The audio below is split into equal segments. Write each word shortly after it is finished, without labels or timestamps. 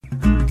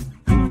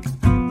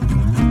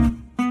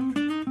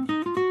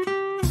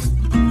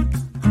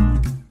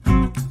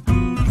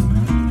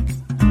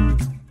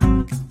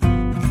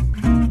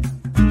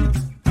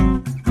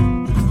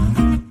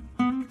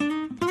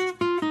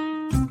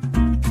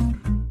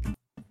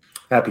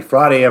Happy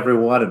Friday,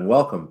 everyone, and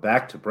welcome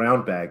back to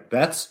Brown Bag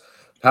Bets,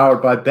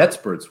 powered by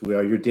BetSperts. We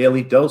are your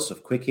daily dose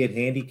of quick hit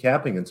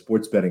handicapping and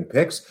sports betting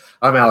picks.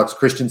 I'm Alex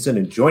Christensen,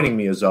 and joining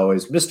me, as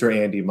always, Mr.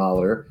 Andy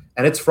Molitor.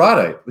 And it's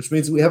Friday, which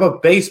means we have a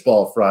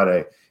baseball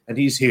Friday, and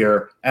he's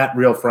here at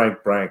Real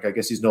Frank Brank. I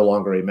guess he's no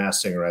longer a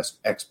Masked Singer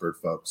expert,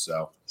 folks.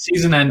 So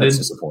season ended. That's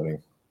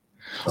disappointing.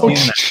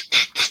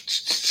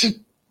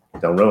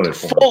 Don't ruin it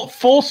for me.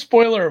 Full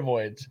spoiler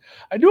avoids.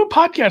 I do a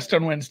podcast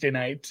on Wednesday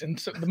nights, and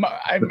so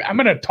I'm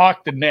going to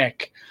talk to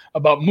Nick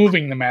about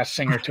moving the Masked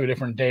Singer to a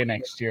different day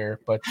next year.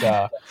 But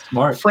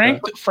Smart.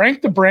 Frank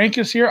the Brank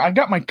is here. I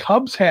got my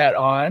Cubs hat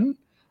on.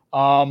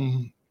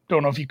 Don't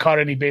know if you caught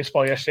any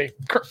baseball yesterday.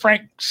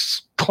 Frank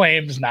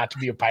claims not to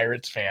be a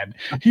Pirates fan.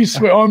 He's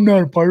I'm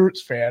not a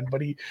Pirates fan,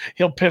 but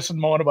he'll piss and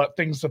moan about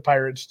things the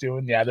Pirates do.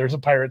 And yeah, there's a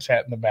Pirates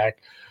hat in the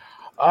back.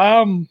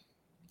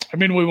 I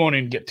mean, we won't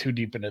even get too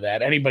deep into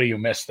that. Anybody who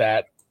missed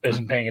that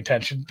isn't paying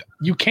attention.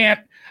 You can't.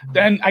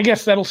 Then I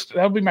guess that'll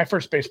be my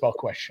first baseball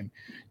question.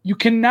 You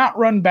cannot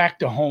run back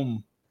to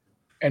home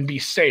and be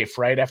safe,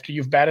 right? After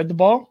you've batted the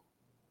ball.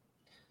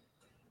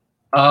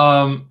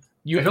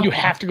 You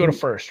have to go to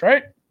first,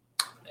 right?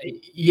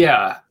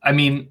 Yeah, I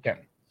mean,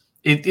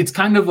 it's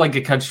kind of like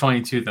a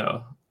catch-22,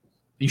 though.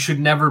 You should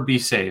never be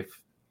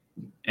safe,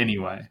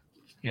 anyway.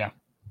 Yeah.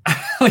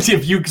 Like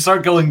if you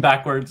start going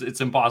backwards, it's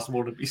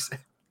impossible to be safe.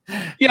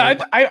 Yeah,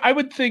 I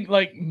would think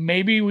like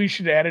maybe we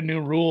should add a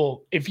new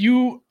rule. If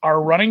you are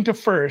running to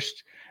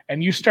first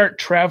and you start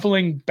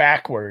traveling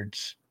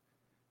backwards,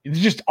 it's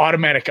just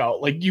automatic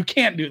out. Like you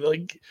can't do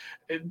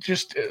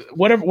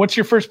whatever. What's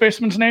your first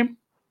baseman's name?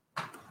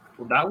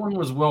 Well, that one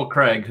was Will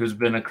Craig, who's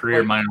been a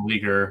career minor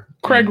leaguer.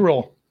 Craig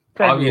Rule.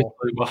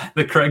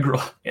 The Craig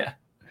Rule. Yeah.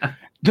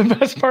 The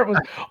best part was,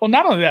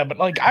 not only that, but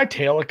like I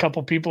tailed a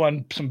couple people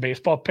on some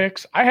baseball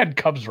picks. I had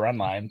Cubs run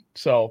line,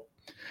 so.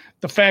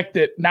 The fact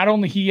that not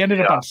only he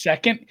ended up on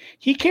second,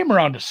 he came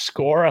around to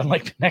score on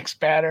like the next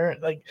batter.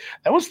 Like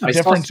that was the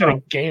difference in a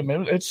game.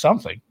 It's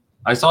something.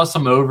 I saw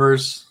some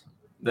overs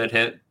that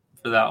hit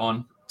for that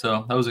one,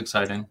 so that was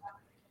exciting.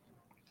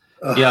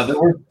 Yeah,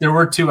 there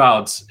were 2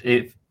 outs.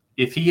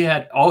 If he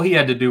had all he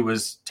had to do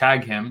was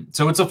tag him,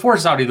 so it's a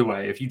force out either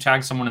way. If you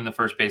tag someone in the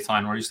first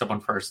baseline or you step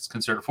on first, it's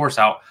considered a force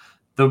out.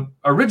 The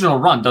original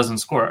run doesn't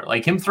score.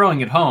 Like him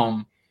throwing it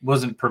home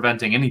wasn't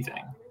preventing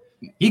anything.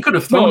 He could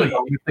have thrown it.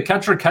 If the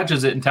catcher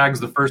catches it and tags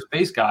the first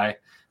base guy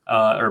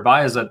or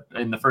Baez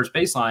in the first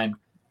baseline,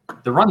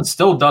 the run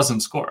still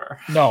doesn't score.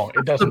 No,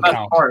 it doesn't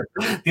count.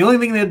 The only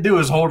thing they'd do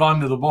is hold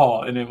on to the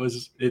ball,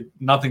 and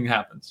nothing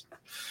happens.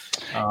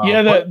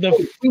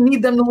 We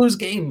need them to lose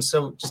games,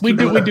 so we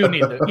do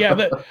need them.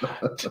 Yeah,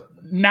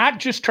 not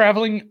just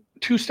traveling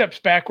 2 steps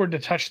backward to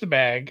touch the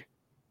bag,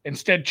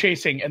 instead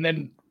chasing and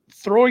then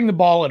throwing the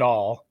ball at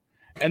all.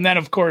 And then,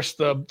 of course,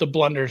 the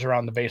blunders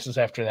around the bases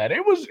after that. It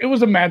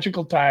was a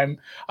magical time.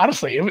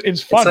 Honestly,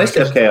 it's fun. It's nice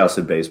to have chaos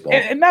in baseball.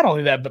 And not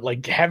only that, but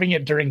like having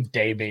it during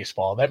day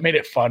baseball. That made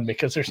it fun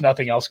because there's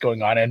nothing else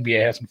going on.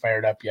 NBA hasn't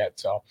fired up yet.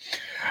 So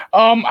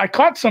I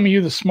caught some of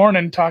you this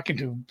morning talking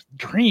to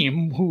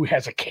Dream, who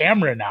has a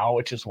camera now,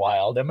 which is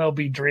wild.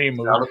 MLB Dream.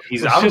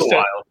 He's out of the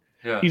wild.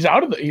 Yeah. He's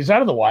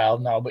out of the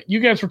wild now. But you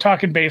guys were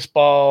talking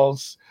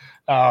baseballs,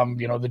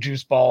 the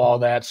juice ball, all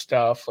that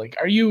stuff. Like,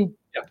 are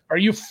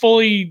you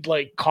fully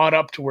like caught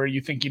up to where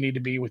you think you need to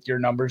be with your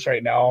numbers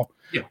right now,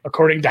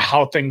 according to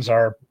how things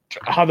are,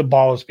 how the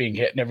ball is being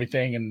hit and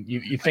everything, and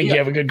you think you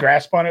have a good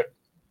grasp on it?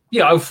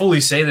 Yeah, I would fully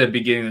say that at the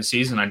beginning of the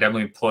season, I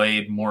definitely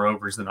played more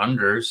overs than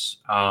unders,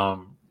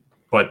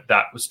 but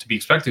that was to be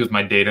expected because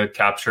my data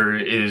capture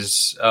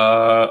is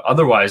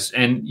otherwise.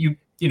 And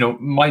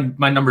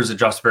my numbers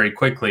adjust very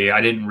quickly. I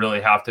didn't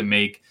really have to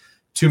make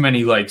too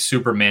many like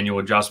super manual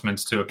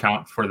adjustments to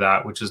account for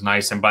that, which is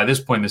nice. And by this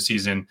point in the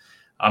season,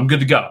 I'm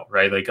good to go,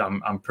 right? Like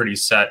I'm pretty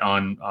set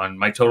on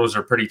my totals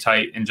are pretty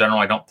tight in general.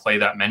 I don't play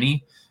that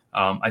many.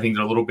 I think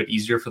they're a little bit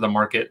easier for the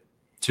market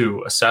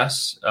to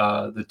assess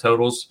the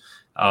totals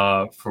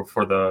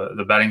for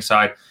the betting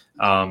side.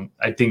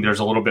 I think there's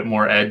a little bit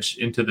more edge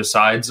into the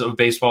sides of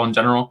baseball in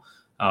general,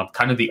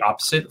 kind of the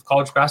opposite of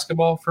college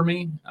basketball for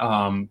me.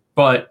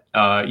 But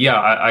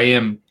I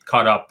am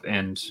caught up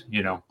and,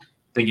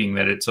 thinking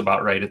that it's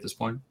about right at this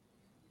point.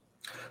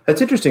 That's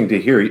interesting to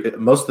hear.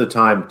 Most of the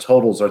time,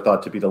 totals are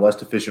thought to be the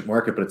less efficient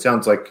market, but it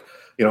sounds like,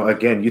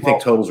 again, you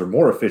think totals are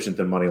more efficient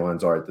than money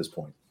lines are at this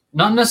point.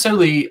 Not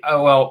necessarily.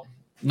 Not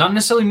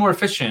necessarily more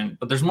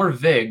efficient, but there's more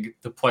vig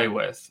to play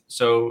with.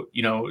 So,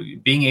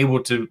 being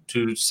able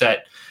to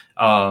set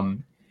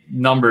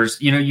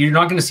numbers, you're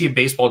not going to see a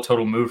baseball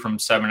total move from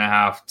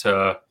 7.5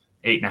 to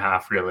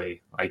 8.5.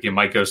 Really, like it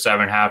might go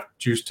 7.5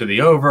 juice to the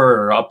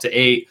over or up to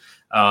 8.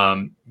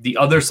 The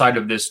other side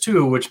of this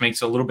too, which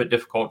makes it a little bit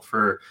difficult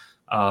for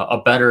a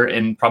bettor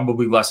and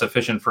probably less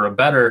efficient for a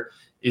bettor,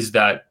 is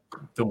that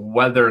the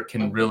weather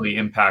can really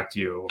impact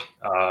you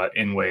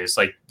in ways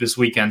like this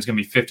weekend's going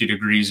to be 50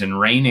 degrees and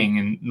raining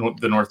in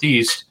the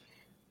Northeast.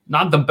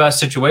 Not the best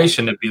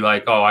situation to be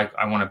like, oh,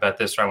 I want to bet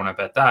this or I want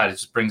to bet that. It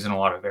just brings in a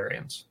lot of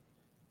variance.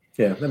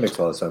 Yeah, that makes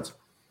a lot of sense.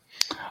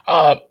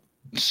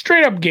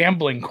 straight up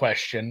gambling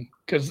question.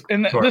 Because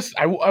Sure. this,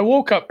 I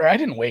woke up, or I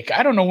didn't wake.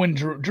 I don't know when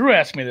Drew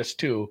asked me this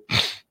too.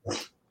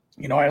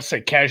 I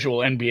say casual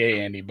NBA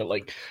Andy, but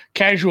like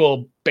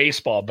casual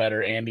baseball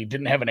better Andy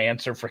didn't have an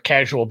answer for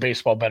casual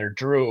baseball better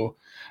Drew.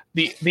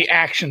 The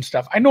action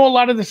stuff. I know a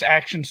lot of this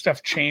action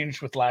stuff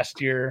changed with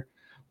last year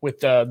with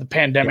the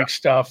pandemic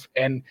stuff,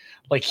 and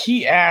like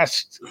he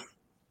asked,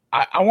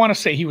 I want to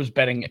say he was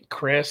betting at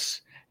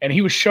Chris, and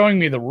he was showing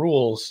me the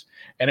rules,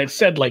 and it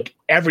said like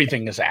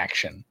everything is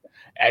action.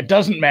 It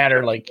doesn't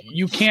matter. Like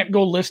you can't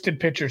go listed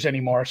pitchers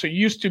anymore. So you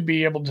used to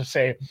be able to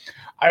say,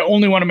 I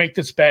only want to make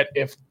this bet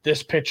if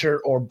this pitcher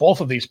or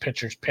both of these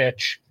pitchers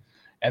pitch.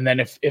 And then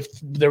if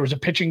there was a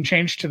pitching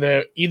change to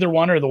the either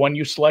one or the one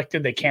you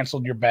selected, they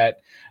canceled your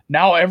bet.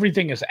 Now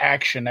everything is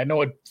action. I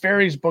know it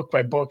varies book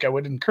by book. I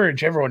would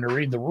encourage everyone to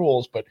read the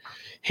rules, but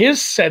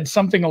his said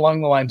something along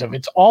the lines of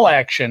it's all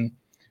action.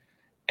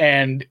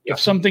 And if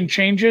something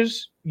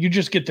changes, you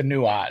just get the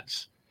new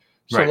odds.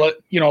 So,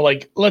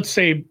 Right. let's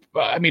say,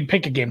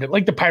 pick a game.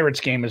 Like the Pirates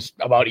game is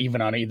about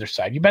even on either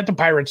side. You bet the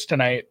Pirates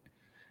tonight.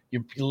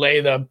 You lay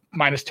the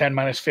 -10,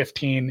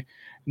 -15,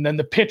 and then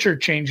the pitcher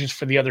changes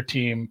for the other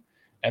team,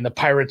 and the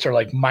Pirates are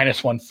like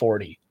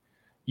 -140.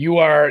 You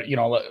are,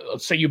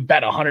 let's say you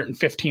bet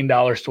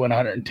 $115 to win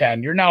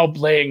 110. You're now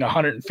laying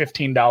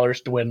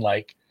 $115 to win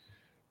like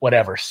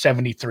whatever,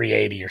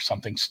 73.80 or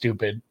something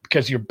stupid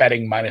because you're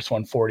betting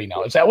 -140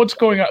 now. Is that what's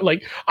going on?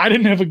 Like, I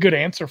didn't have a good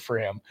answer for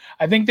him.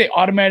 I think they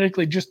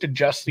automatically just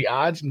adjust the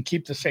odds and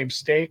keep the same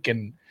stake.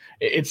 And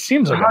it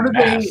seems like a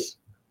mess.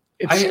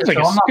 It seems like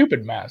a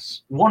stupid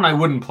mess. One, I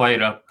wouldn't play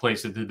at a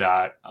place that did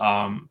that.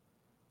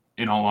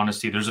 In all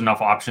honesty, there's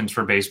enough options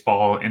for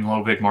baseball in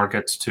low big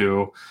markets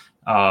to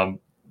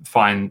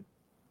find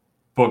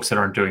books that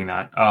aren't doing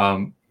that.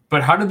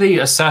 But how do they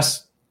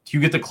assess? Do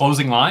you get the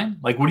closing line?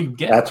 Like, what do you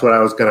get? That's what I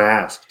was going to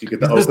ask. Do you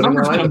get the opening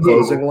line, the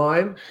closing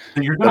line,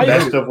 the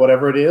best of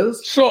whatever it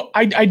is? So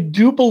I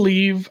do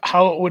believe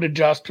how it would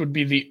adjust would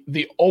be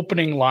the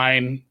opening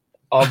line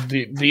of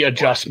the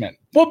adjustment.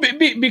 Well,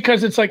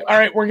 because it's like, all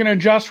right, we're going to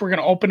adjust. We're going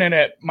to open it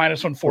at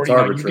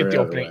 -140. You get the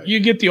opening. You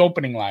get the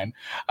opening line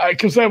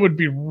because that would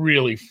be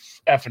really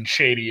effing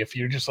shady if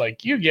you're just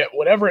like you get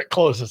whatever it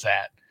closes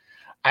at.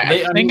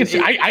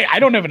 I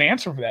don't have an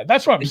answer for that.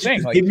 That's what I'm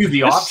saying. Like, give you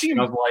the option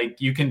of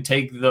like you can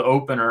take the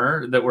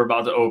opener that we're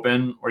about to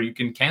open, or you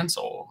can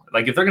cancel.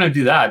 Like if they're going to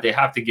do that, they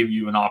have to give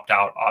you an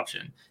opt-out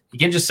option. You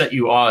can't just set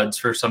you odds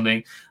for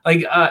something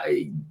like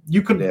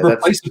you could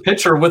replace the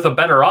pitcher with a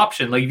better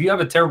option. Like if you have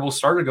a terrible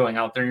starter going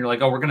out there and you're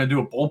like, oh, we're going to do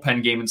a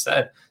bullpen game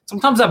instead.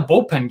 Sometimes that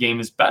bullpen game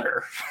is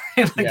better.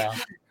 I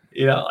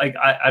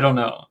don't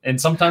know.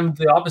 And sometimes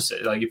the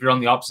opposite. Like if you're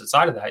on the opposite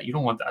side of that, you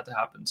don't want that to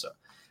happen. So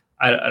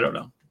I don't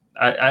know.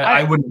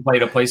 I wouldn't play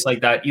at a place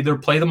like that. Either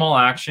play them all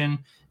action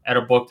at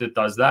a book that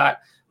does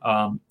that,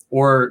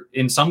 or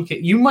in some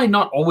case, you might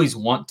not always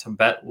want to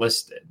bet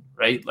listed,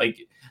 right?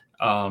 Like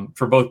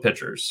for both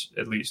pitchers,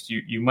 at least,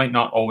 you might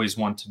not always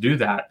want to do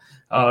that.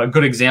 A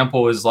good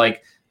example is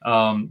like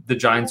the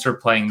Giants are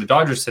playing the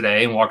Dodgers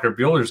today, and Walker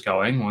Buehler's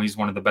going. Well, he's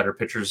one of the better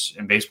pitchers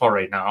in baseball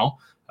right now.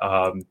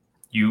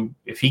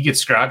 If he gets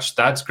scratched,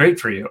 that's great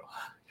for you,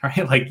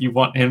 right? Like you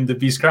want him to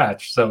be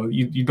scratched, so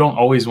you don't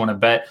always want to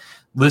bet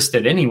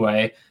listed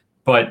anyway,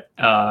 but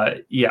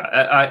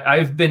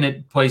I've been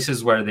at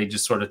places where they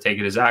just sort of take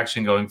it as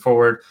action going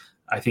forward.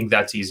 I think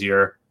that's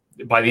easier.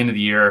 By the end of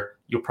the year,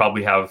 you'll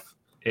probably have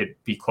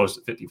it be close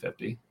to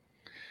 50-50.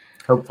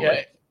 Hopefully.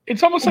 Yeah,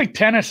 it's almost like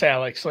tennis,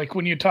 Alex. Like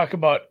when you talk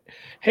about,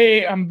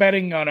 hey, I'm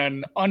betting on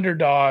an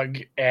underdog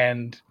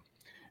and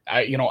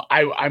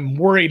I'm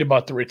worried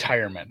about the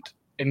retirement,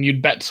 and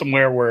you'd bet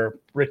somewhere where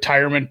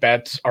retirement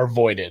bets are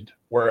voided.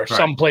 Where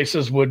some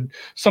places would,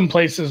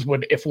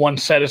 if one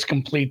set is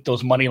complete,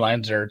 those money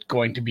lines are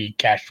going to be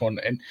cashed on.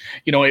 And,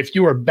 if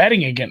you were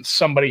betting against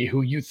somebody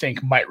who you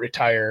think might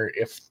retire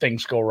if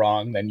things go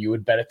wrong, then you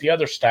would bet at the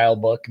other style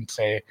book and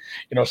say,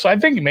 so I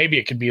think maybe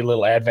it could be a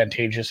little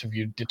advantageous if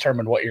you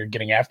determine what you're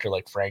getting after,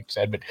 like Frank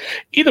said. But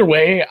either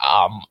way,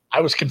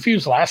 I was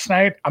confused last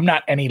night. I'm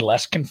not any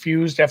less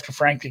confused after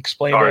Frank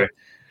explained it.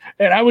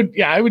 And I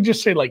would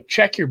just say, like,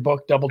 check your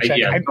book, double check.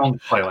 Don't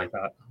play like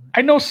that.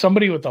 I know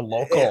somebody with a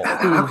local.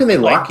 How can they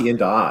lock you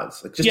into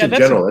odds? Like just in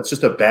general, that's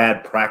just a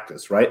bad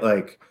practice, right?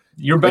 Like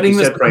you're betting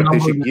like you said, Frank, they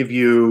should give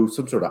you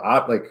some sort of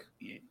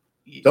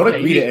don't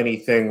agree to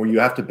anything where you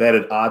have to bet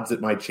at odds that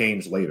might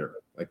change later.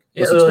 Like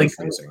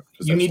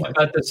you need to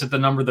bet this at the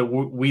number that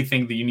we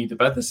think that you need to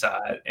bet this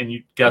at, and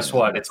you guess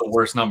what? It's a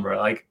worse number.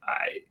 Like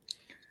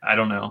I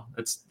don't know.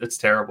 It's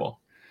terrible.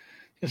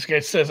 This guy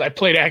says, I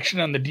played action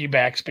on the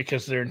D-backs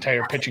because their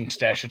entire pitching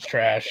stash is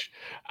trash.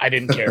 I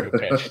didn't care who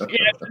pitched.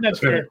 Yeah, that's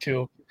fair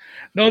too.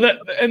 No,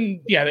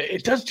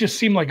 it does just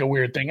seem like a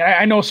weird thing.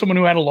 I know someone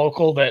who had a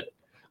local that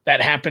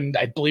happened.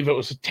 I believe it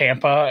was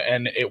Tampa,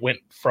 and it went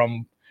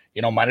from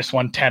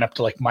 -110 up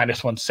to like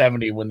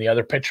 -170 when the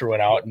other pitcher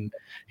went out. And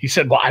he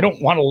said, well, I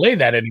don't want to lay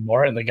that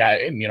anymore. And the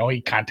guy,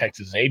 he contacts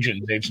his agent.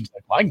 His agent's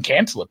like, well, I can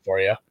cancel it for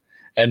you.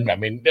 And I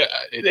mean,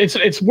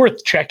 it's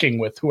worth checking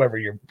with whoever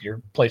you're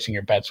placing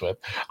your bets with.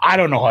 I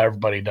don't know how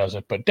everybody does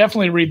it, but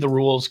definitely read the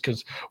rules,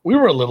 because we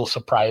were a little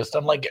surprised.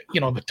 I'm like,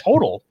 the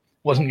total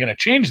wasn't going to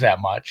change that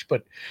much,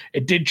 but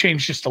it did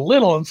change just a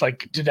little. And it's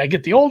like, did I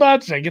get the old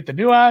odds? Did I get the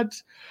new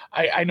odds?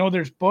 I know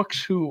there's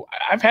books who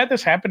I've had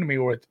this happen to me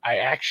where I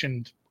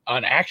actioned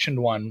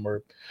one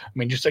where,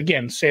 just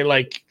again, say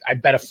like I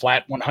bet a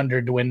flat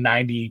 100 to win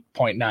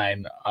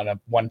 90.9 on a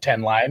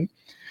 110 line.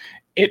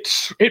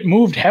 It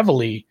moved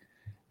heavily.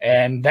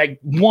 And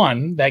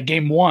that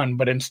game won,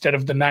 but instead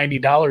of the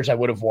 $90 I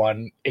would have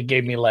won, it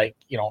gave me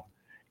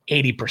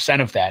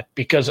 80% of that,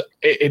 because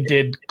it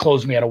did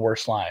close me at a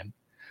worse line.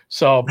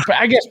 So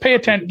I guess pay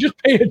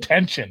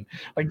attention.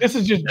 Like, this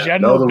is just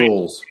general know the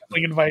rules.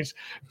 Advice.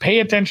 Pay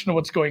attention to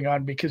what's going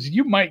on, because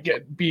you might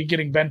be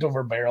getting bent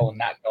over a barrel and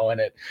not knowing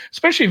it.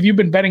 Especially if you've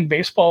been betting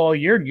baseball all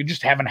year and you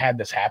just haven't had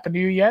this happen to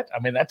you yet. I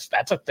mean, that's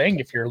a thing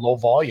if you're low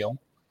volume.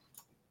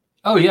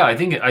 Oh yeah, I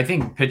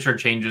think pitcher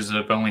changes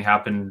have only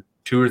happened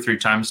 2 or 3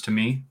 times to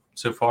me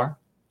so far.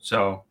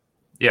 So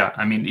yeah,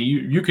 I mean,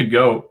 you could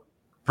go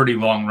pretty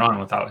long run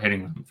without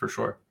hitting them for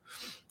sure.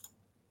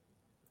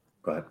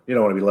 But you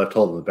don't want to be left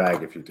holding the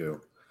bag if you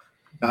do.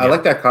 I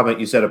like that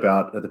comment you said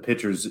about the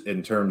pitchers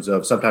in terms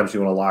of sometimes you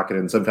want to lock it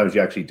in, sometimes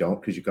you actually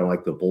don't, because you kind of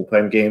like the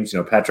bullpen games.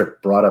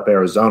 Patrick brought up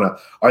Arizona.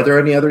 Are there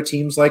any other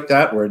teams like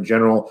that where in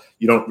general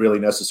you don't really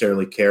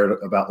necessarily care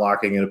about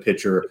locking in a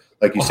pitcher?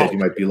 Like you said, you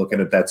might be looking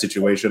at that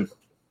situation.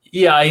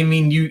 Yeah, I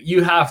mean,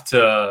 you have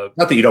to.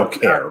 Not that you don't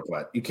care,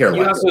 but you care.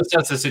 You have to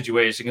assess the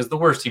situation, because the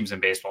worst teams in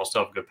baseball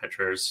still have good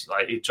pitchers.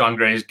 Like John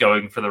Gray's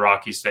going for the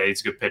Rockies today;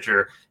 he's a good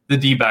pitcher. The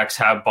D-backs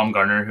have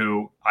Bumgarner,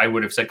 who I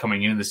would have said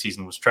coming into the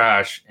season was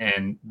trash,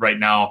 and right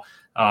now,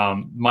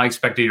 my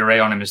expected ERA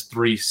on him is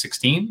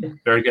 3.16.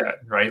 Very good,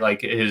 right?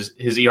 Like his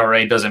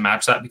ERA doesn't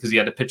match that because he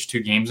had to pitch 2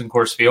 games in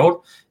Coors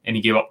Field, and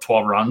he gave up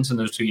 12 runs in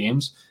those 2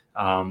 games,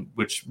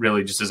 which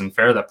really just isn't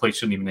fair. That play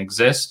shouldn't even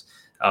exist.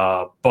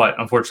 But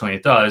unfortunately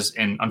it does.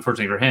 And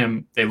unfortunately for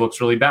him, it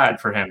looks really bad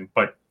for him.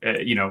 But,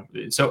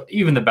 so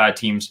even the bad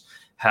teams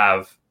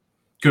have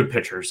good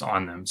pitchers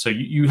on them. So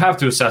you have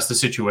to assess the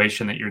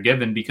situation that you're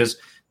given, because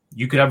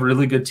you could have a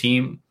really good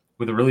team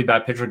with a really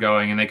bad pitcher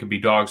going, and they could be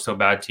dogs to a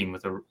bad team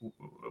with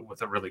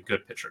a really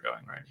good pitcher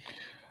going, right?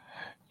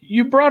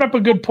 You brought up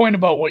a good point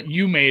about what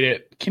you made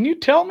it. Can you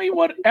tell me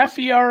what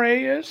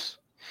FERA is?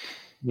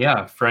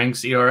 Yeah,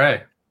 Frank's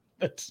ERA.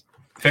 That's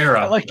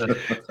Farah. Like,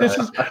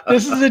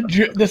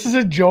 this is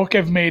a joke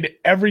I've made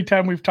every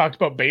time we've talked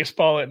about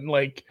baseball, and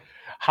like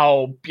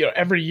how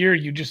every year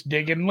you just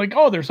dig in like,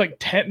 oh, there's like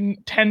 10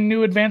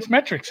 new advanced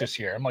metrics this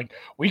year. I'm like,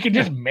 we could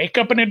just make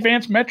up an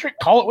advanced metric,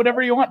 call it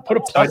whatever you want, put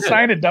a plus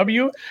sign, a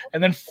W,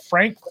 and then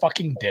Frank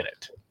fucking did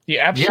it. He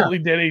absolutely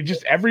did it. He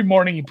just every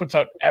morning he puts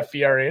out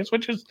FERAs,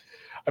 which is,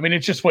 I mean,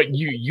 it's just what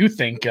you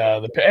think.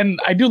 And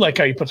I do like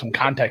how you put some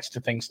context to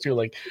things too.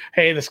 Like,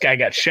 hey, this guy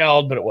got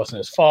shelled, but it wasn't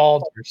his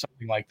fault, or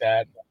something like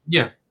that.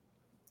 Yeah.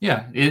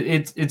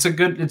 It's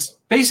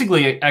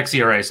basically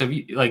xERA. So if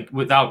you, like,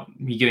 without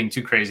me getting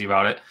too crazy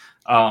about it,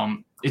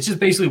 it's just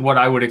basically what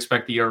I would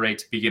expect the ERA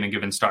to be in a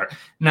given start.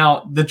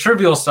 Now, the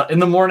trivial stuff in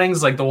the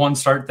mornings, like the one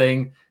start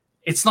thing,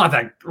 it's not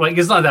that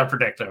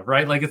predictive,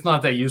 right? Like, it's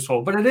not that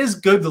useful, but it is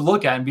good to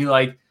look at and be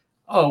like,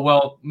 oh,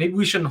 well, maybe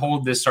we shouldn't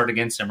hold this start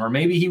against him, or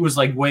maybe he was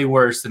like way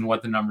worse than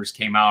what the numbers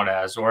came out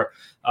as, or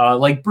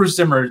like Bruce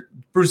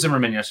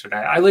Zimmerman yesterday.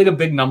 I laid a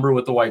big number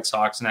with the White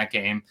Sox in that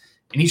game,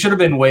 and he should have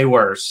been way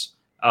worse,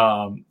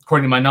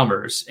 according to my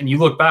numbers. And you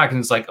look back and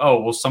it's like,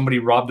 oh, well, somebody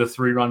robbed a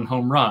 3-run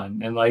home run,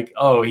 and like,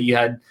 oh, he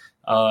had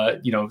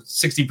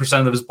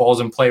 60% of his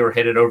balls in play were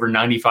hit at over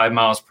 95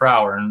 miles per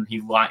hour, and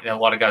a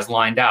lot of guys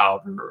lined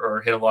out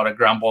or hit a lot of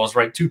ground balls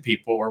right to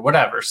people or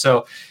whatever.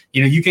 So,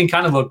 you can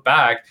kind of look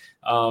back.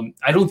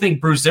 I don't think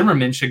Bruce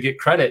Zimmerman should get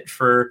credit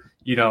for,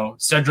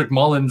 Cedric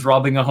Mullins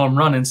robbing a home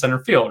run in center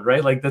field,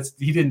 right? Like,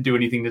 he didn't do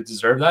anything to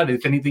deserve that.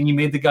 If anything, he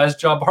made the guy's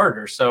job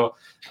harder. So,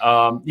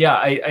 you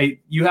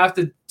have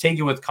to take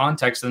it with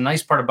context. And the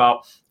nice part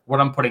about what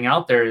I'm putting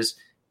out there is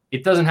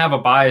it doesn't have a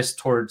bias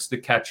towards the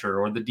catcher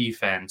or the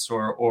defense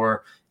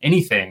or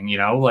anything,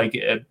 like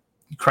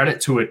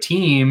credit to a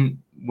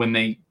team when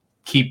they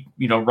keep,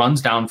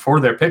 runs down for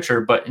their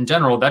pitcher. But in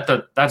general,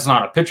 that's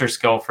not a pitcher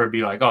skill for it to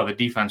be like, oh, the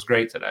defense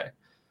great today.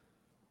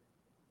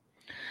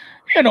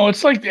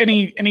 It's like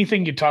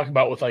anything you talk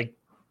about with like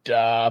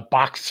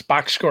box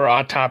score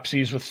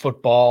autopsies with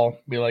football.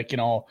 Be like,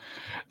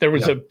 there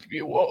was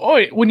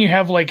when you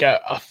have like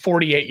a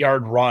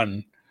 48-yard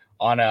run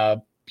on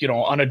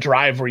a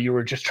drive where you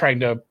were just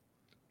trying to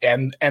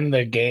end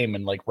the game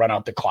and like run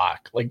out the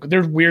clock. Like,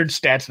 there's weird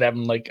stats that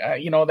happen. Like,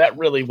 that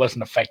really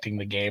wasn't affecting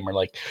the game, or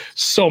like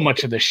so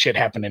much of this shit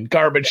happened in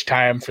garbage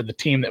time for the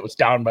team that was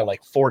down by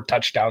like 4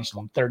 touchdowns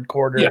in the third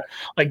quarter. Yeah.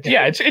 Like,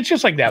 it's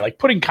just like that. Like,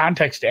 putting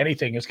context to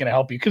anything is going to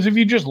help you. Cause if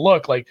you just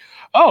look like,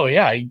 oh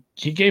yeah,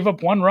 he gave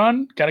up 1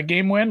 run, got a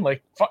game win.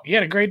 Like, he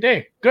had a great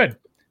day. Good.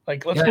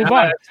 Like, let's move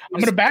on. I'm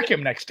going to back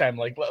him next time.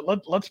 Like,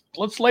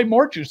 let's lay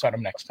more juice on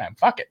him next time.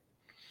 Fuck it.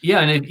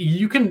 Yeah, and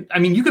you can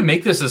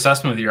make this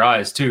assessment with your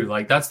eyes too.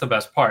 Like that's the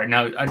best part.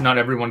 Now, not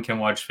everyone can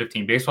watch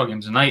 15 baseball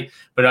games a night,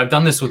 but I've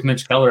done this with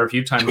Mitch Keller a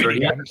few times. Where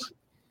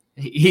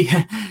he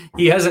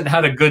hasn't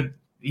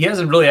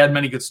really had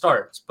many good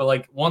starts, but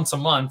like once a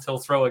month he'll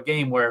throw a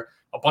game where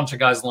a bunch of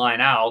guys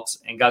line out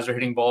and guys are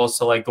hitting balls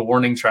to like the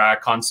warning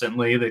track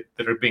constantly that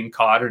are being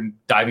caught and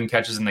diving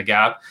catches in the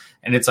gap.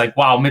 And it's like,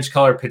 wow, Mitch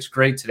Keller pitched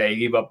great today.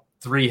 He gave up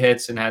 3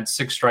 hits and had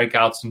 6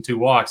 strikeouts and 2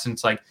 walks. And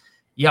it's like,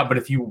 yeah, but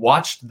if you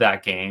watched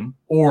that game,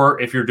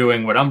 or if you're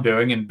doing what I'm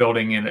doing and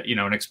building in,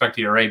 an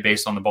expected ERA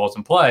based on the balls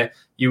in play,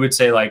 you would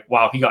say like,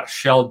 wow, he got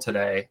shelled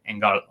today and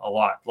got a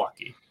lot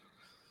lucky.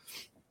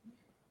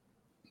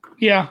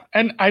 Yeah,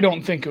 and I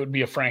don't think it would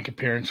be a frank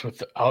appearance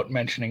without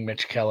mentioning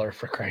Mitch Keller,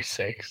 for Christ's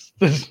sakes.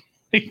 This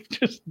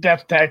just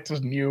death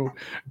taxes and you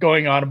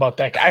going on about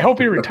that guy. I hope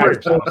he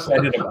retires.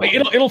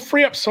 It'll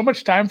free up so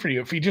much time for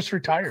you if he just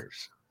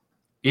retires.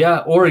 Yeah,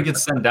 or he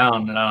gets sent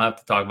down and I don't have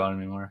to talk about it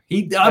anymore.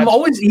 He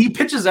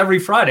pitches every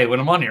Friday when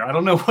I'm on here. I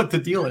don't know what the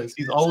deal is.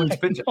 He's always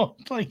pitching.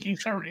 Like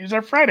he's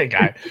our Friday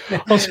guy.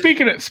 Well,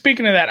 speaking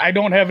of that, I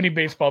don't have any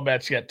baseball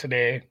bets yet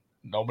today.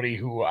 Nobody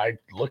who I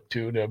look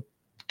to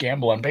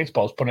gamble on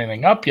baseball has put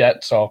anything up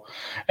yet. So,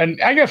 and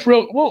I guess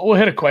we'll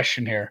hit a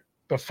question here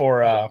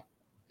before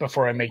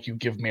I make you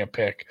give me a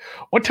pick.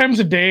 What times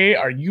of day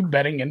are you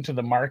betting into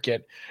the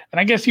market? And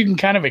I guess you can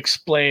kind of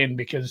explain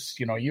because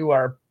you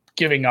are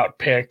giving out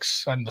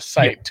picks on the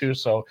site too.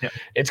 So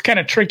it's kind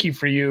of tricky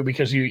for you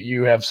because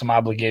you have some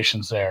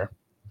obligations there.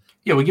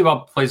 Yeah, we give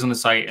out plays on the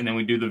site and then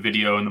we do the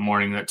video in the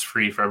morning that's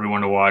free for everyone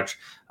to watch.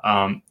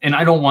 And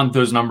I don't want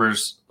those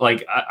numbers.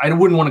 Like I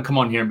wouldn't want to come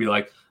on here and be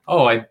like,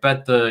 oh, I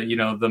bet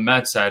the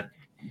Mets at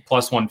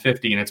plus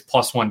 150 and it's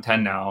plus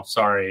 110 now.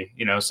 Sorry.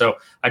 So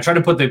I try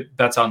to put the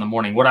bets out in the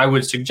morning. What I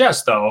would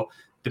suggest though,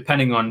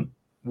 depending on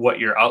what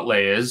your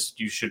outlay is,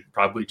 you should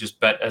probably just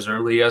bet as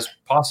early as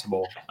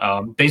possible.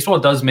 Baseball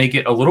does make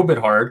it a little bit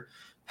hard.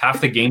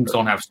 Half the games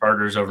don't have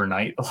starters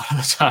overnight a lot of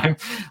the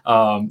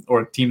time,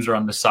 or teams are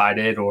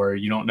undecided, or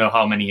you don't know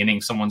how many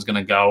innings someone's going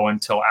to go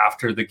until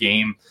after the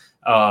game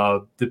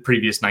the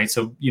previous night.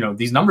 So,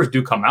 these numbers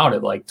do come out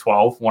at like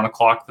 12, 1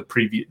 o'clock the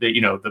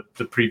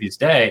previous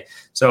day.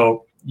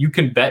 So you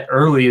can bet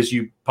early as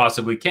you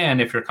possibly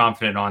can if you're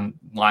confident on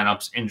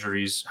lineups,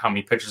 injuries, how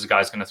many pitches a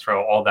guy's going to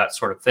throw, all that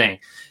sort of thing.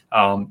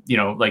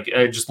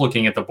 Just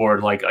looking at the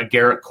board, like a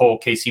Garrett Cole,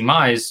 Casey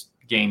Mize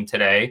game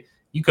today,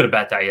 you could have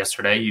bet that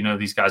yesterday.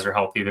 These guys are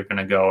healthy, they're going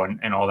to go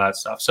and all that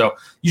stuff. So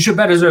you should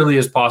bet as early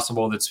as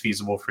possible that's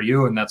feasible for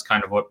you. And that's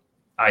kind of what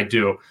I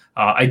do.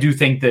 I do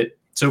think that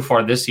so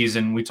far this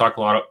season, we talk a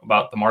lot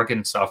about the market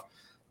and stuff.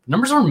 The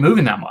numbers aren't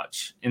moving that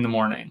much in the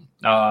morning.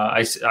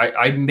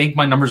 I make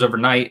my numbers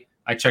overnight.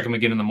 I check them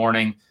again in the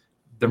morning.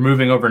 They're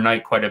moving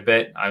overnight quite a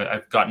bit.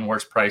 I've gotten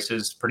worse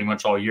prices pretty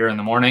much all year in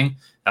the morning.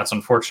 That's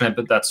unfortunate,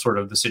 but that's sort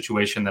of the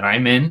situation that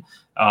I'm in.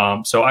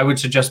 So I would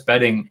suggest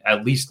betting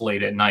at least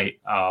late at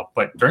night.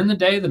 But during the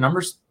day, the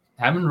numbers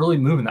haven't really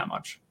moved that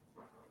much.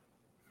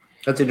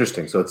 That's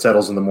interesting. So it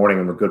settles in the morning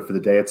and we're good for the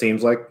day, it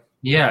seems like.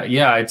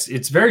 Yeah.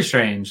 It's very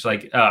strange.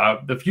 Like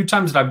the few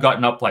times that I've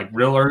gotten up like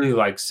real early,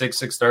 like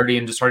 6:30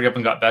 and just hurried up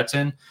and got bets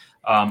in,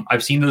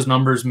 I've seen those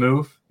numbers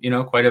move,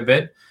 quite a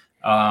bit.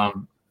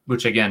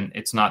 Which again,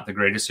 it's not the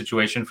greatest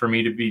situation for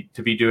me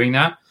to be doing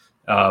that.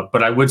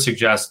 But I would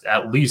suggest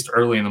at least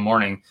early in the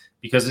morning,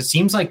 because it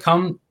seems like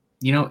come,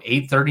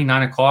 8:30,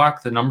 9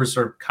 o'clock, the numbers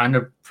are kind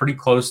of pretty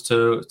close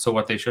to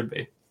what they should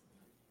be.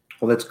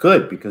 Well, that's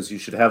good because you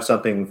should have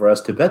something for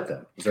us to bet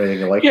then. Is there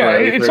anything you like? Yeah,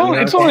 it's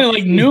only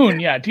like noon.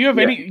 Yeah. Do you have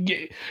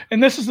any?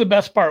 And this is the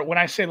best part when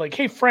I say like,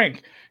 hey,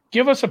 Frank,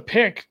 give us a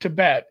pick to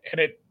bet, and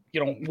it,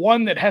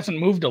 one that hasn't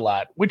moved a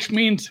lot, which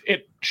means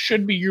it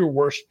should be your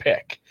worst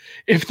pick.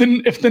 If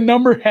the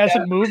number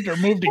hasn't moved or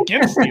moved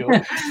against you,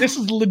 this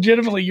is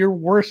legitimately your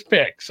worst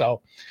pick.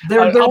 So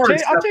I'll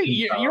tell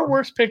you, your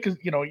worst pick is,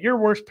 your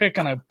worst pick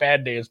on a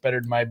bad day is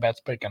better than my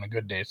best pick on a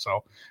good day.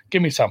 So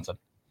give me something.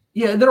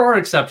 Yeah, there are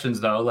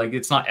exceptions though. Like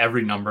it's not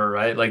every number,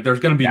 right? Like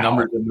there's going to be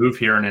numbers that move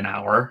here in an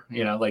hour.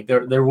 Like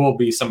there will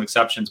be some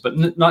exceptions, but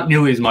not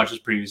nearly as much as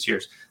previous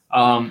years.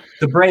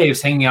 The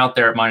Braves hanging out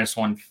there at minus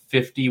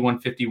 150,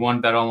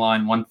 151 bet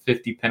online,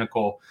 150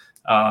 Pinnacle.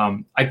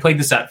 I played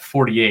this at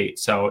 48,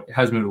 so it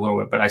has moved a little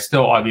bit, but I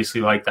still obviously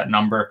like that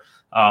number.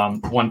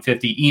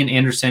 150. Ian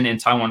Anderson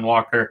and Taijuan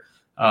Walker,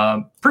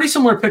 pretty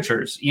similar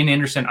pitchers. Ian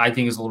Anderson, I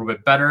think, is a little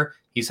bit better.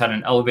 He's had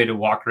an elevated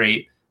walk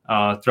rate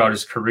throughout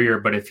his career,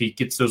 but if he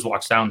gets those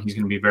walks down, he's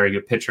going to be a very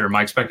good pitcher.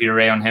 My expected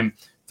ERA on him,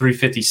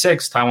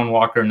 356, Taijuan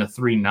Walker in the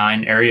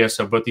 3.9 area.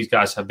 So both these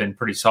guys have been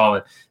pretty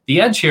solid.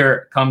 The edge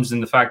here comes in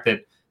the fact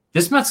that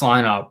this Mets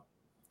lineup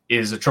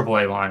is a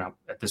AAA lineup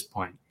at this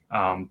point.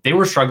 They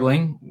were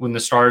struggling when the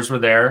Stars were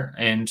there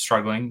and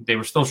struggling. They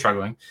were still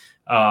struggling.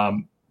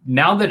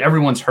 Now that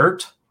everyone's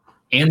hurt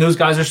and those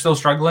guys are still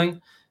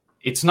struggling,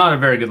 it's not a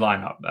very good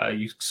lineup.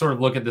 You sort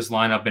of look at this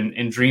lineup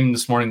and Dream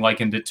this morning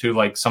likened it to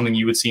like something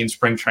you would see in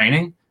spring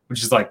training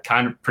which is like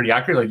kind of pretty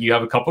accurate. Like you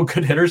have a couple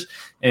good hitters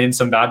and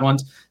some bad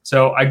ones.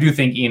 So I do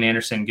think Ian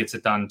Anderson gets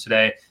it done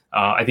today.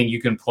 I think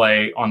you can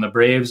play on the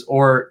Braves,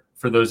 or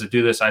for those that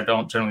do this, I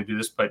don't generally do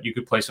this, but you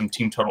could play some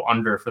team total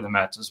under for the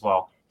Mets as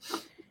well.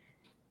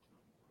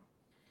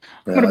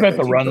 I'm going to bet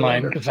the run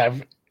line because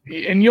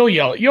and you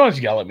always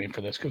yell at me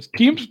for this because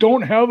teams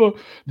don't have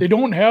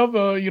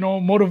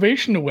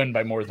motivation to win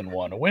by more than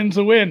one. A win's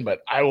a win,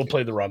 but I will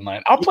play the run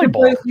line. I'll play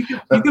ball. You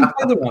can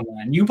play the run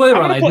line. You play the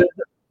run line.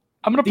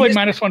 I'm going to play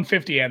minus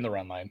 150 and the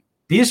run line.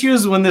 The issue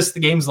is when the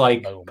game's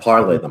like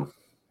parlay them.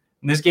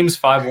 And this game's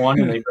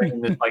 5-1 and they bring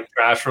in this like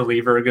trash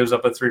reliever, it goes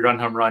up a 3-run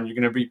home run. You're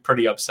going to be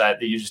pretty upset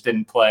that you just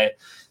didn't play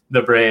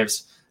the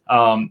Braves.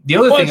 The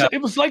other thing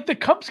it was like the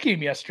Cubs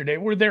game yesterday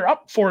where they're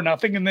up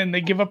 4-0 and then they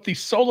give up these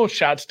solo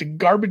shots to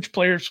garbage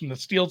players from the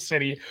Steel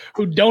City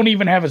who don't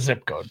even have a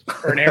zip code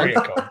or an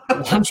area code.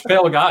 Lunch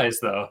pail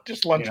guys, though.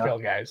 Just lunch pail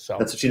guys. So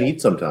that's what you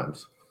need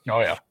sometimes. Oh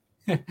yeah.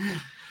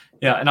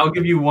 Yeah, and I'll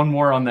give you one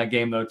more on that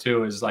game though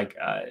too. Is like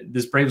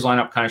this Braves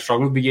lineup kind of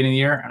struggled at the beginning of the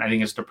year, and I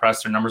think it's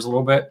depressed their numbers a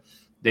little bit.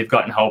 They've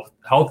gotten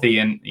healthy,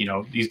 and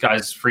these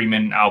guys,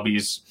 Freeman,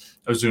 Albies,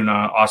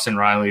 Ozuna, Austin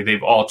Riley,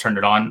 they've all turned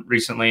it on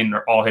recently, and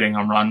they're all hitting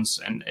home runs,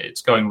 and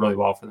it's going really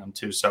well for them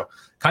too. So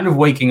kind of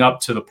waking up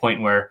to the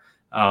point where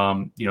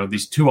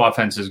these two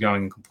offenses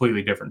going in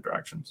completely different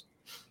directions.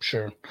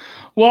 Sure.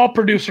 Well,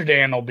 producer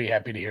Dan will be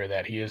happy to hear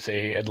that. He is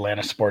a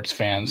Atlanta sports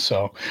fan.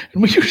 So,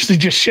 and we usually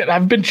just shit.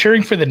 I've been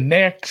cheering for the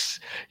Knicks.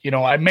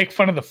 I make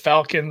fun of the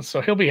Falcons. So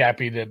he'll be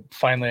happy that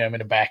finally I'm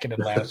in a back in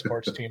Atlanta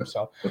sports team.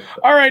 So,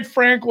 all right,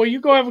 Frank. Well, you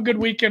go have a good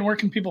weekend. Where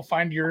can people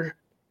find your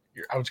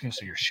I was going to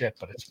say your shit,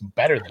 but it's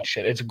better than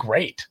shit. It's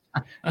great.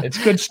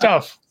 It's good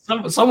stuff.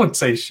 Some would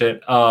say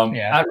shit.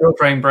 At Real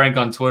Frank Brank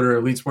on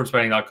Twitter,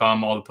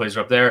 EliteSportsBetting.com. All the plays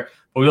are up there.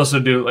 But we also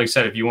do, like I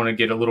said, if you want to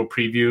get a little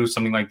preview,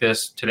 something like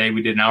this, today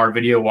we did an hour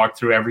video, walk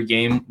through every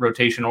game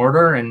rotation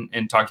order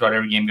and talked about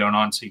every game going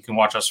on. So you can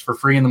watch us for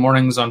free in the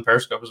mornings on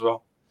Periscope as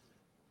well.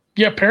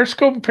 Yeah,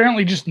 Periscope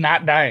apparently just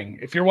not dying.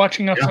 If you're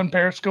watching us on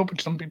Periscope,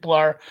 which some people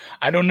are,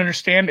 I don't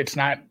understand. It's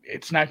not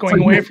going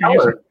away if you're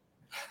using it.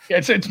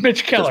 It's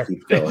Mitch Keller.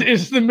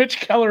 It's the Mitch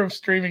Keller of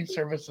streaming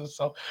services.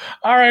 So,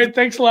 all right.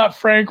 Thanks a lot,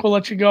 Frank. We'll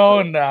let you go,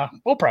 and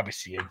we'll probably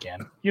see you again.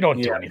 You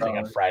don't do anything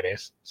on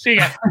Fridays. See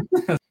you.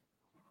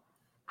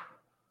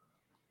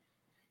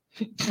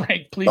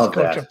 Frank, please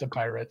coach up the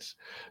Pirates.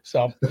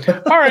 So,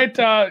 all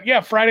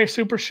right. Friday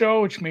Super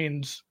Show, which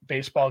means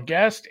baseball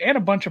guest and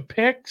a bunch of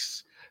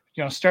picks.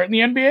 Starting the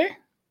NBA?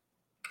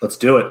 Let's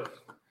do it.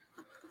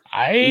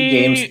 2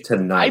 games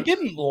tonight. I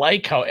didn't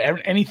like how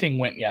anything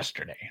went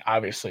yesterday,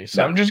 obviously.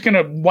 So I'm just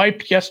gonna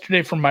wipe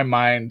yesterday from my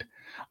mind.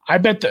 I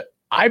bet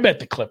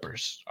the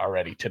Clippers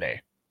already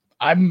today.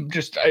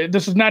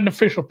 This is not an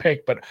official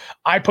pick, but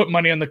I put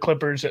money on the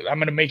Clippers. I'm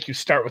gonna make you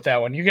start with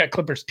that one. You got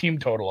Clippers team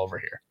total over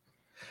here.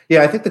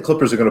 Yeah, I think the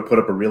Clippers are going to put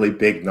up a really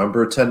big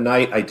number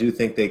tonight. I do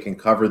think they can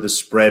cover the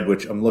spread,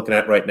 which I'm looking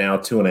at right now,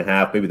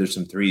 2.5. Maybe there's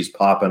some threes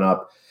popping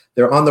up.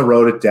 They're on the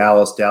road at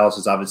Dallas. Dallas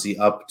is obviously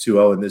up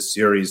 2-0 in this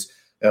series.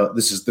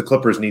 The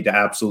Clippers need to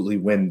absolutely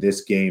win this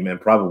game and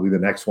probably the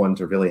next one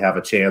to really have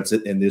a chance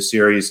in this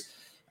series.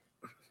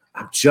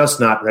 I'm just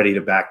not ready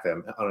to back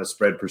them on a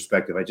spread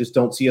perspective. I just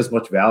don't see as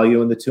much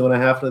value in the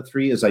 2.5 and the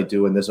 3 as I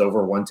do in this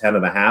over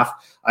 110.5.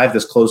 I have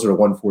this closer to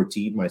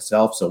 114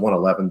 myself, so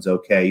 111 is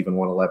okay, even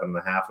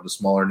 111.5 at a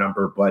smaller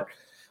number. But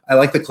I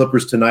like the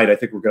Clippers tonight. I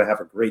think we're going to have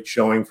a great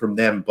showing from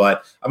them,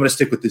 but I'm going to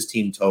stick with this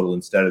team total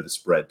instead of the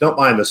spread. Don't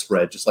mind the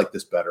spread, just like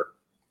this better.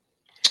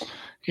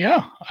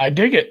 Yeah, I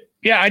dig it.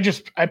 Yeah,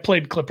 I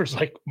played Clippers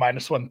like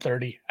minus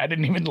 130. I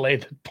didn't even lay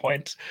the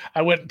points.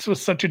 I went with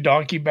such a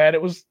donkey bet.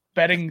 It was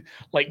betting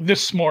like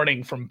this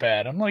morning from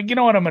bed. I'm like, you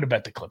know what? I'm going to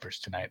bet the Clippers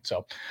tonight.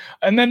 So,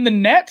 and then the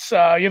Nets, you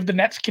have the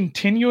Nets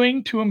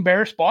continuing to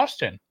embarrass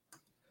Boston.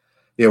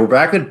 Yeah, we're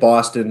back at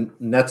Boston.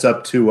 Nets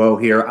up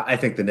 2-0 here. I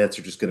think the Nets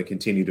are just going to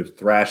continue to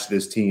thrash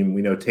this team.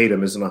 We know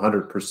Tatum isn't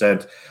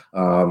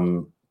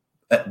 100%.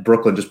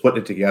 Brooklyn just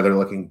putting it together,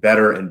 looking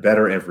better and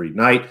better every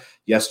night.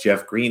 Yes,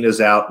 Jeff Green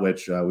is out,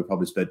 which we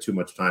probably spent too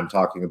much time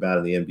talking about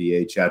in the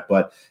NBA chat,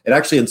 but it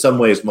actually in some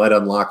ways might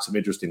unlock some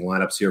interesting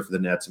lineups here for the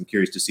Nets. I'm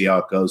curious to see how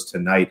it goes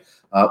tonight.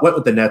 Went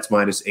with the Nets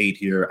 -8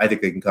 here. I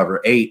think they can cover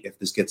 8. If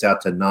this gets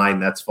out to 9,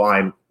 that's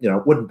fine.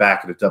 Wouldn't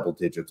back it at double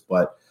digits,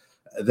 but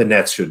the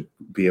Nets should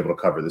be able to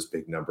cover this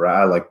big number.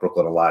 I like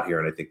Brooklyn a lot here,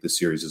 and I think this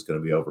series is going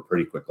to be over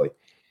pretty quickly.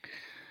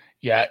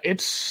 Yeah,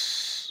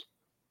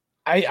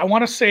 I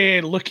want to say,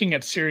 looking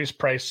at series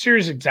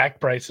exact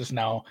prices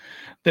now,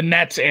 the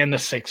Nets and the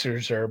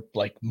Sixers are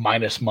like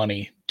minus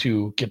money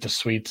to get the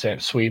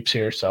sweeps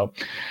here. So,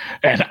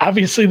 and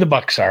obviously the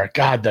Bucks are.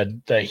 God,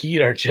 the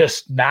Heat are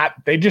just not.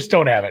 They just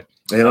don't have it.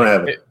 They don't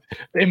have it.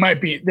 They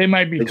might be. They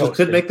just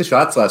couldn't make the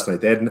shots last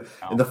night. They had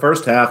in the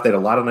first half. They had a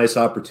lot of nice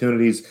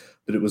opportunities,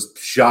 but it was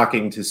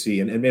shocking to see.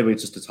 And maybe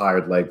it's just a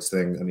tired legs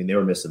thing. I mean, they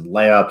were missing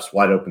layups,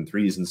 wide open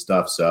threes, and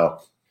stuff. So.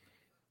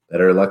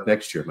 Better luck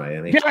next year,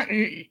 Miami. Yeah,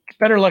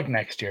 better luck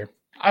next year.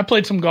 I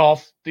played some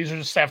golf. These are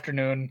this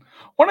afternoon.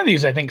 One of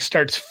these, I think,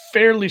 starts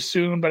fairly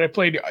soon, but I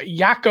played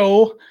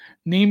Yako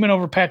Neiman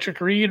over Patrick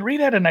Reed.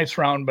 Reed had a nice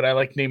round, but I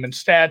like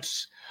Neiman's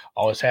stats.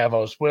 Always have,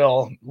 always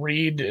will.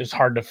 Reed is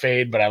hard to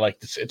fade, but I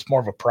like this. It's more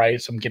of a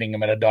price. I'm getting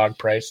him at a dog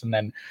price. And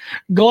then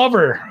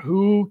Glover,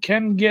 who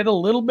can get a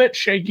little bit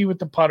shaky with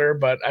the putter,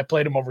 but I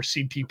played him over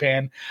CT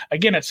Pan.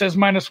 Again, it says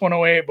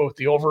 -108, but with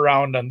the over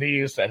round on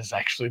these, that is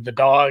actually the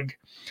dog.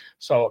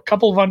 So a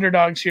couple of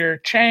underdogs here.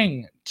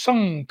 Chang,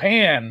 Tsung,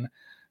 Pan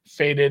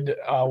faded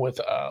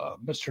with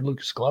Mr.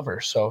 Lucas Glover.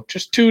 So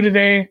just 2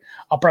 today.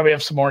 I'll probably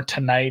have some more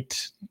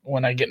tonight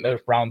when I get into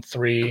round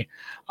 3.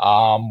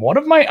 One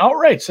of my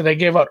outrights that I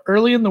gave out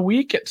early in the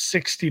week at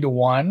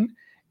 60-1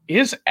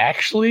 is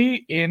actually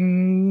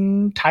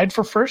tied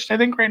for first, I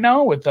think, right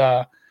now with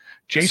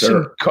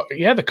Jason.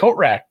 The Coat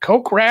Rack.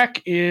 Coke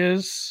Rack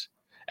is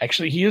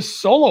actually, he is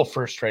solo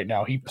first right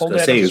now. He pulled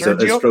that. He's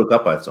a stroke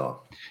up, I saw.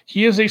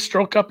 He is a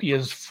stroke up. He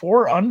is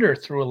 4 under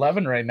through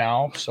 11 right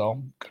now.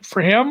 So good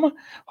for him.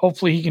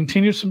 Hopefully he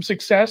continues some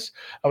success.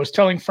 I was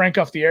telling Frank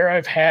off the air,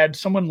 I've had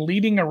someone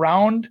leading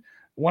around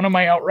one of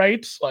my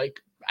outrights, like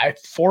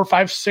 4,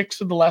 5,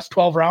 6 of the last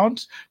 12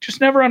 rounds,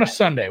 just never on a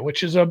Sunday,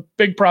 which is a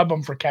big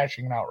problem for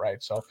cashing an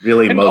outright. So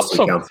really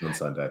mostly counts on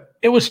Sunday.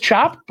 It was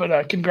chopped,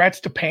 but congrats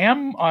to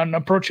Pam on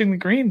approaching the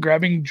green,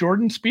 grabbing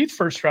Jordan Spieth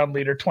first round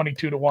leader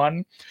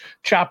 22-1,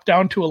 chopped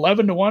down to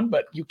 11-1,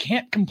 but you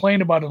can't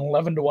complain about an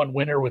 11-1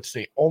 winner with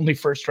the only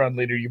first round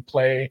leader you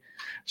play.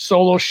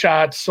 Solo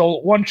shot,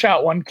 one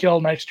shot, one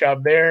kill. Nice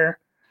job there.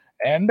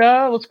 And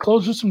let's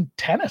close with some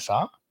tennis,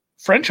 huh?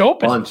 French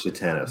Open. Bunch of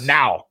tennis.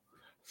 Now.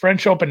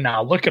 French Open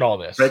now. Look at all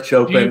this. French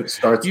Open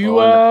starts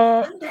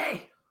on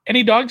Monday.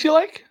 Any dogs you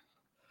like?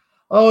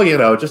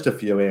 Oh, just a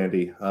few,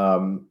 Andy.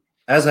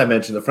 As I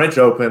mentioned, the French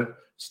Open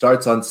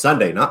starts on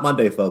Sunday, not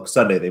Monday, folks.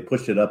 Sunday. They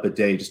pushed it up a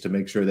day just to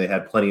make sure they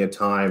had plenty of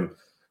time,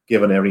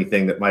 given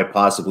everything that might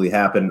possibly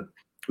happen.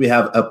 We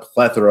have a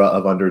plethora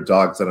of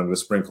underdogs that I'm going to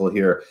sprinkle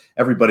here.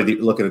 Everybody that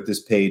you're looking at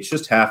this page,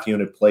 just half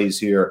unit plays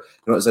here.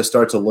 As I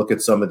start to look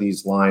at some of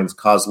these lines,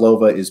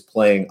 Kozlova is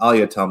playing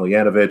Alya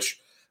Tomljanovic.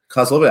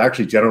 Kozlova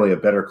actually generally a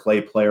better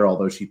clay player,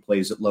 although she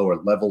plays at lower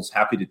levels.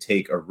 Happy to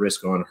take a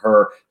risk on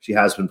her. She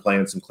has been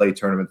playing some clay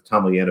tournaments.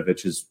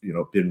 Tomljanovic has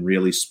been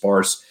really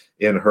sparse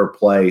in her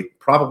play.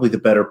 Probably the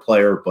better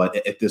player, but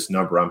at this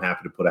number, I'm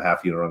happy to put a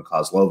half unit on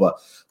Kozlova.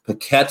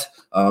 Paquette,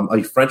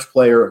 a French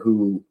player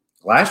who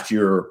last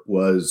year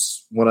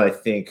was one, I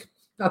think,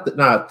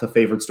 not the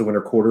favorites to win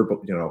her quarter, but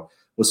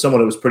was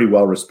someone that was pretty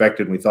well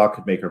respected and we thought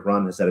could make a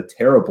run, has had a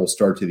terrible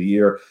start to the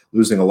year,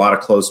 losing a lot of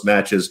close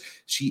matches.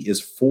 She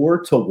is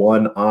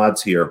 4-1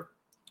 odds here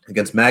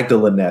against Magda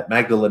Linette.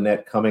 Magda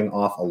Linette coming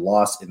off a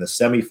loss in the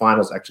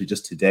semifinals, actually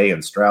just today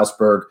in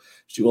Strasbourg.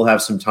 She will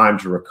have some time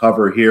to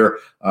recover here.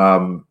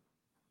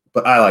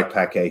 But I like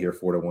Paquet here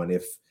 4-1.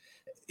 If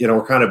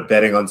we're kind of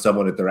betting on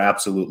someone at their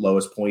absolute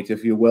lowest point,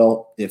 if you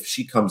will. If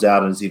she comes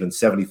out and is even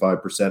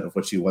 75% of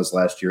what she was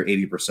last year,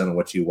 80% of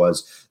what she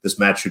was, this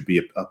match should be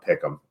a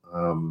pick 'em.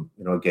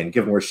 Again,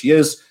 given where she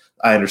is,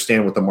 I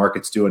understand what the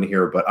market's doing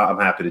here, but I'm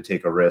happy to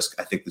take a risk.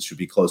 I think this should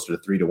be closer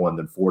to 3-1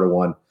 than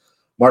 4-1.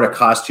 Marta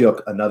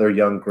Kostyuk, another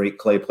young, great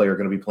clay player,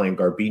 going to be playing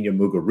Garbina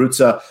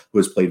Muguruza, who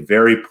has played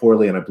very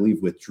poorly and I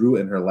believe withdrew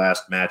in her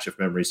last match, if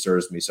memory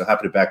serves me. So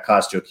happy to back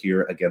Kostyuk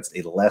here against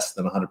a less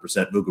than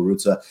 100%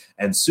 Muguruza.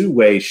 And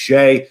Su-Wei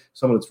Shea,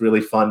 someone that's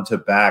really fun to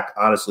back.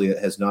 Honestly,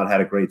 has not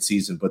had a great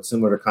season, but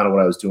similar to kind of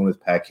what I was doing with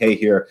Paquet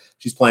here.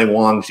 She's playing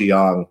Wang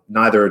Jiang.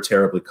 Neither are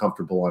terribly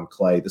comfortable on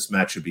clay. This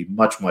match should be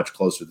much, much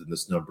closer than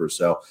this number.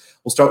 So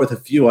we'll start with a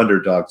few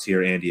underdogs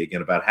here, Andy.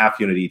 Again, about half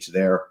unit each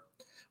there.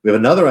 We have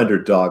another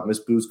underdog,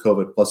 Miss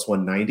Buzkova at plus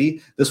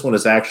 190. This one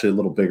is actually a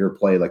little bigger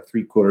play, like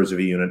 3/4 of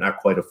a unit, not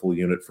quite a full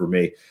unit for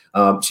me.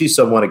 She's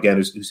someone, again,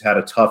 who's had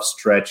a tough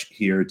stretch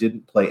here,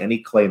 didn't play any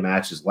clay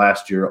matches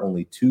last year,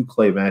 only 2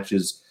 clay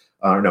matches.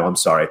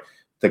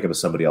 Thinking of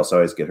somebody else. I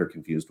always get her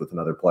confused with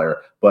another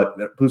player. But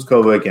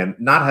Buzkova, again,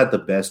 not had the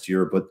best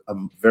year, but a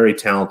very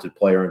talented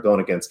player, and going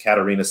against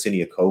Katerina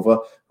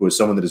Siniakova, who is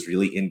someone that is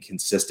really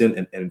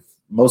inconsistent, and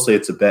mostly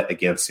it's a bet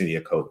against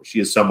Siniakova. She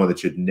is someone that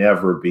should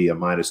never be a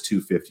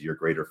 -250 or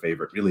greater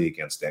favorite, really,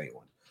 against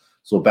anyone.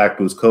 So we'll back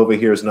Buzkova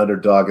here as an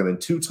underdog, and then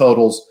 2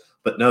 totals,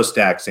 but no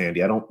stacks,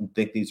 Andy. I don't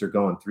think these are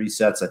going 3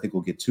 sets. I think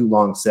we'll get 2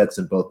 long sets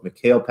in both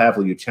Mikhail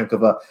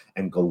Pavlyuchenkova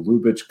and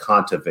Golubic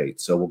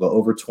Kontaveit. So we'll go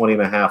over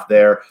 20.5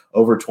 there,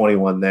 over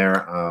 21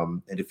 there.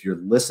 And if you're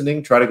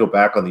listening, try to go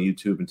back on the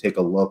YouTube and take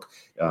a look.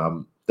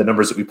 The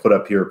numbers that we put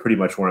up here are pretty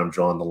much where I'm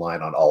drawing the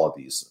line on all of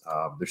these.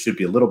 There should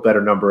be a little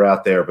better number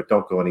out there, but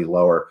don't go any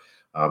lower.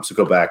 So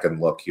go back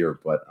and look here.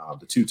 But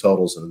the 2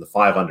 totals and then the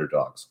 5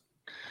 underdogs.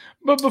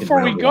 But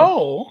before we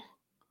go,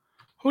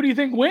 who do you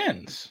think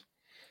wins?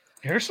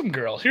 Here's some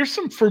girls. Here's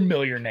some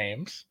familiar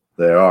names.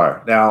 There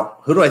are. Now,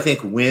 who do I think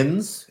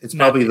wins? It's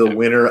probably the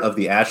winner of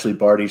the Ashley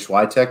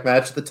Barty-Swiatek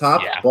match at the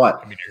top. Yeah,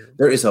 but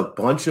there is a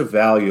bunch of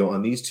value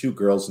on these 2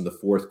 girls in the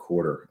 4th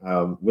quarter.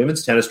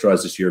 Women's tennis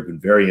draws this year have been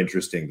very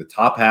interesting. The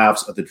top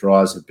halves of the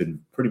draws have been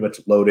pretty much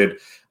loaded,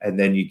 and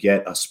then you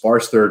get a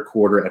sparse 3rd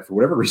quarter, and for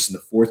whatever reason, the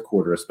 4th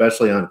quarter,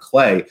 especially on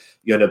clay,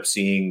 you end up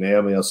seeing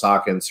Naomi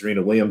Osaka and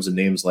Serena Williams and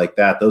names like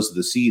that. Those are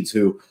the seeds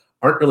who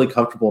aren't really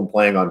comfortable in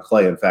playing on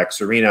clay. In fact,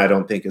 Serena, I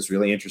don't think, is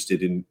really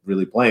interested in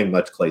really playing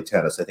much clay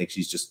tennis. I think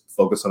she's just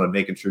focused on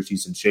making sure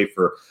she's in shape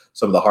for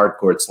some of the hard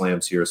court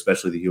slams here,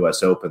 especially the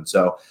U.S. Open.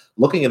 So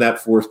looking at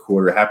that fourth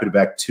quarter, happy to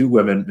back two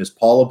women, Miss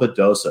Paula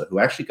Badosa, who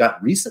actually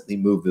got recently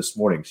moved this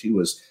morning. She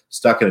was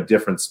stuck in a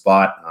different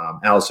spot.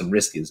 Allison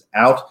Risk is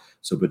out.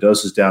 So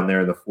Badosa's down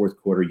there in the fourth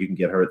quarter. You can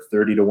get her at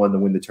 30-1 to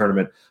win the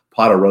tournament.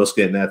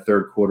 Podoroska in that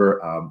third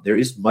quarter. There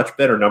is much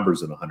better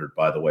numbers than 100,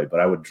 by the way, but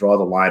I would draw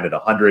the line at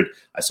 100.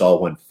 I saw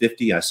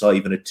 150. I saw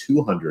even a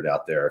 200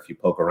 out there if you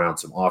poke around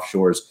some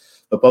offshores.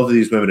 But both of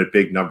these women at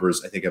big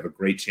numbers, I think, have a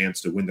great chance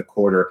to win the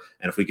quarter.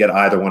 And if we get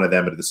either one of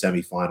them into the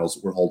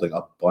semifinals, we're holding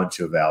a bunch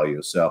of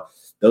value. So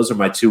those are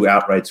my two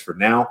outrights for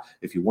now.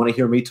 If you want to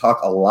hear me talk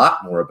a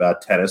lot more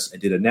about tennis, I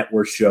did a net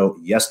worth show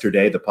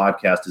yesterday. The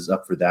podcast is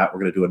up for that. We're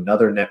going to do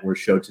another net worth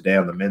show today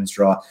on the men's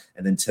draw.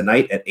 And then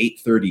tonight at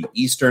 8:30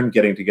 Eastern,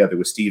 getting together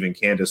with Steve and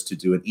Candace to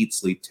do an Eat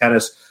Sleep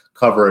Tennis,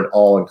 cover it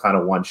all in kind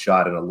of one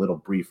shot and a little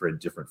briefer in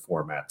different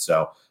formats.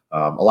 So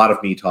a lot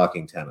of me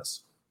talking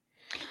tennis.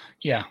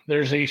 Yeah,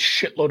 there's a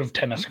shitload of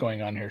tennis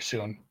going on here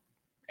soon.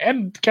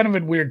 And kind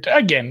of a weird,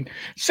 again,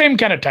 same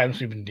kind of times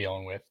we've been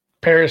dealing with.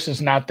 Paris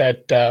is not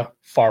that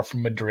far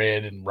from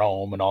Madrid and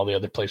Rome and all the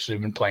other places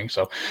we've been playing.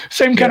 So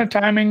same kind of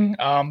timing.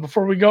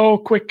 Before we go,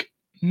 quick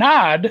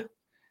nod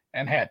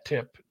and hat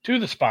tip to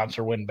the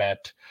sponsor,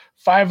 WinBet.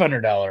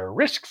 $500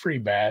 risk-free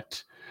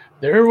bet.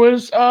 There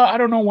was,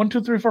 1,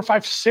 2, 3, 4,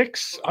 5,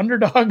 6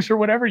 underdogs or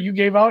whatever you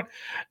gave out.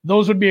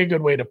 Those would be a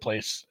good way to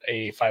place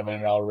a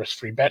 $500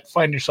 risk-free bet.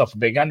 Find yourself a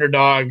big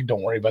underdog.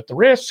 Don't worry about the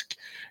risk.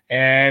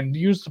 And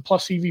use the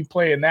plus EV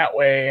play in that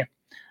way.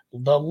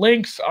 The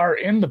links are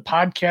in the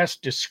podcast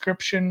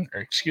description,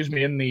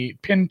 in the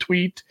pinned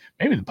tweet,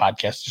 maybe the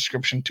podcast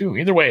description too.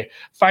 Either way,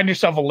 find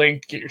yourself a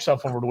link, get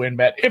yourself over to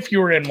WinBet if you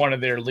were in one of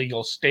their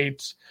legal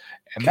states.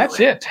 And that's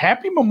it.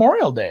 Happy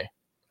Memorial Day.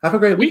 Have a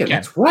great weekend.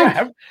 That's right.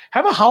 Yeah,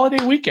 have a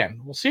holiday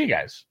weekend. We'll see you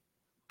guys.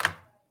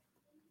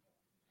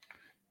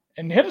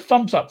 And hit a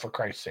thumbs up for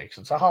Christ's sakes.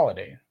 It's a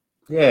holiday.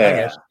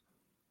 Yeah.